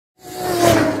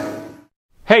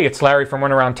Hey, it's Larry from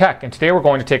Run Around Tech, and today we're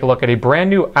going to take a look at a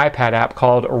brand new iPad app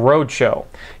called Roadshow.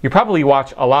 You probably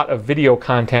watch a lot of video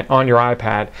content on your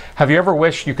iPad. Have you ever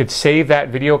wished you could save that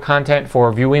video content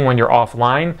for viewing when you're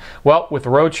offline? Well, with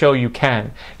Roadshow you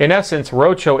can. In essence,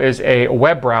 Roadshow is a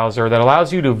web browser that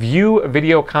allows you to view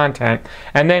video content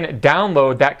and then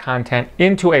download that content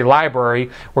into a library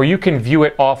where you can view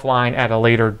it offline at a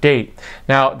later date.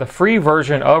 Now, the free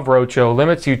version of Roadshow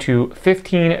limits you to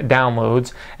 15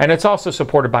 downloads, and it's also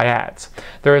supported by ads.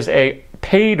 There is a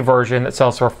paid version that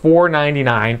sells for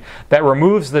 $4.99 that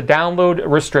removes the download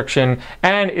restriction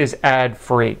and is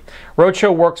ad-free.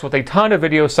 Roadshow works with a ton of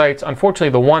video sites. Unfortunately,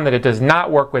 the one that it does not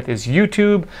work with is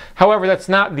YouTube. However, that's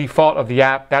not the fault of the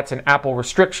app. That's an Apple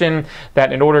restriction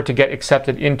that in order to get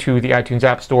accepted into the iTunes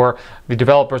App Store, the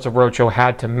developers of Roadshow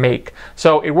had to make.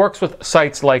 So it works with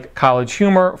sites like College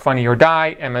Humor, Funny or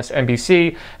Die,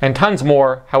 MSNBC, and tons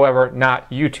more, however, not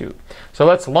YouTube. So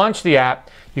let's launch the app.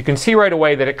 You can see right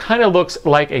away that it kind of looks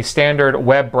like a standard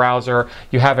web browser.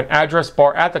 You have an address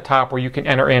bar at the top where you can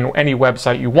enter in any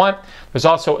website you want. There's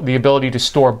also the ability to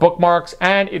store bookmarks,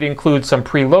 and it includes some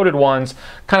preloaded ones,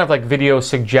 kind of like video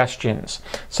suggestions.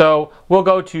 So we'll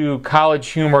go to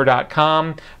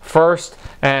collegehumor.com first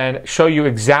and show you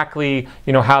exactly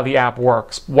how the app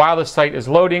works. While the site is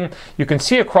loading, you can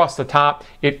see across the top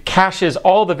it caches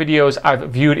all the videos I've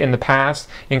viewed in the past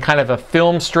in kind of a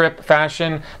film strip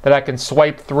fashion that I can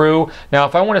swipe through. Now,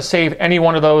 if I want to save any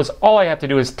one of those, all I have to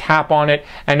do is tap on it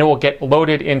and it will get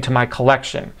loaded into my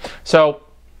collection. So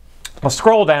I'll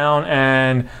scroll down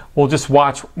and we'll just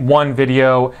watch one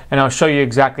video, and I'll show you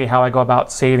exactly how I go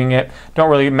about saving it.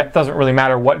 Doesn't really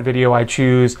matter what video I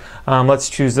choose. Let's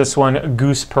choose this one,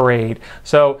 Goose Parade.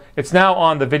 So it's now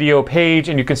on the video page,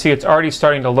 and you can see it's already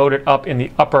starting to load it up in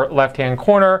the upper left-hand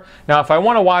corner. Now, if I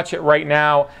want to watch it right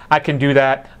now, I can do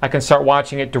that. I can start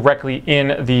watching it directly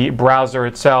in the browser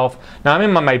itself. Now, I'm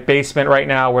in my basement right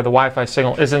now where the Wi-Fi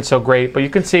signal isn't so great, but you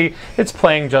can see it's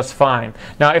playing just fine.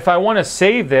 Now, if I want to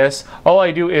save this, all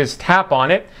I do is tap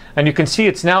on it, and you can see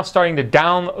it's now starting to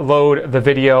download the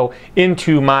video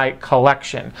into my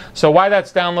collection. So while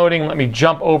that's downloading, let me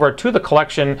jump over to the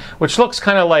collection, which looks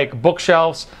kind of like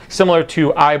bookshelves, similar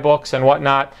to iBooks and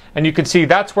whatnot. And you can see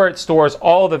that's where it stores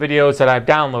all the videos that I've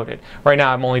downloaded. Right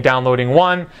now I'm only downloading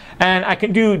one, and I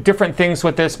can do different things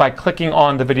with this by clicking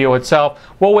on the video itself.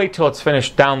 We'll wait till it's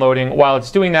finished downloading. While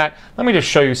it's doing that, let me just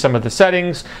show you some of the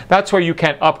settings. That's where you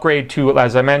can upgrade to,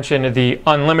 as I mentioned, the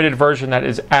unlimited version that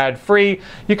is ad-free.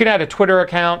 You can add a Twitter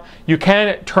account. You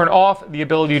can turn off the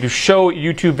ability to show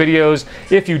YouTube videos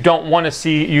if you don't want to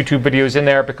see YouTube videos in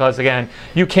there, because again,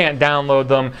 you can't download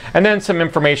them. And then some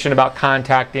information about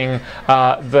contacting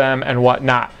them and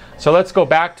whatnot. So let's go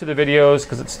back to the videos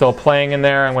because it's still playing in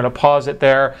there. I'm going to pause it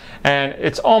there, and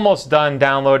it's almost done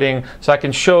downloading, so I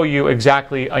can show you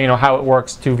exactly how it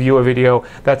works to view a video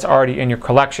that's already in your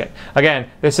collection. Again,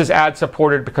 this is ad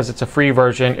supported because it's a free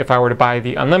version. If I were to buy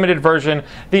the unlimited version,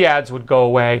 the ads would go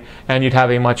away and you'd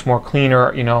have a much more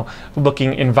cleaner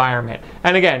looking environment.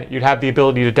 And again, you'd have the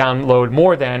ability to download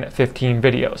more than 15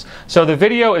 videos. So the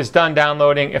video is done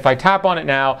downloading. If I tap on it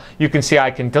now, you can see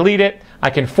I can delete it, I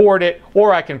can forward it,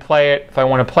 or I can play it. If I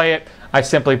want to play it, I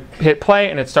simply hit play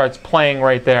and it starts playing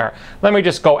right there. Let me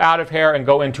just go out of here and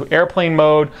go into airplane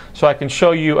mode so I can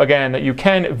show you again that you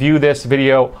can view this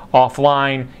video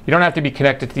offline. You don't have to be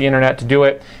connected to the internet to do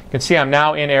it. You can see I'm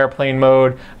now in airplane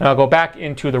mode, and I'll go back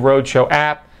into the Roadshow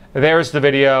app. There's the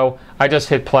video. I just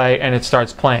hit play and it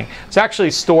starts playing. It's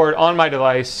actually stored on my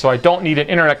device, so I don't need an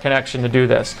internet connection to do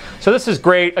this. So this is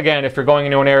great, again, if you're going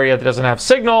into an area that doesn't have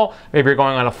signal. Maybe you're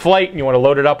going on a flight and you want to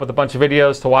load it up with a bunch of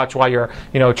videos to watch while you're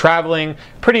traveling.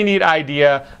 Pretty neat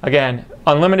idea. Again,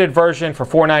 unlimited version for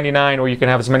 $4.99 where you can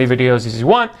have as many videos as you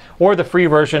want, or the free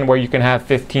version where you can have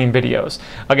 15 videos.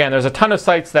 Again, there's a ton of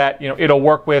sites that it'll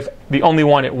work with. The only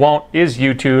one it won't is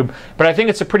YouTube, but I think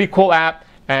it's a pretty cool app.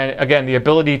 And again, the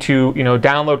ability to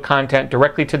download content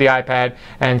directly to the iPad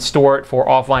and store it for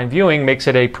offline viewing makes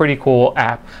it a pretty cool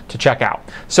app to check out.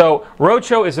 So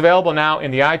Roadshow is available now in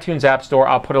the iTunes App Store.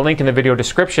 I'll put a link in the video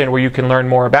description where you can learn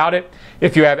more about it.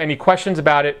 If you have any questions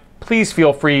about it, please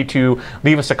feel free to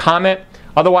leave us a comment.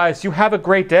 Otherwise, you have a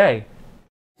great day.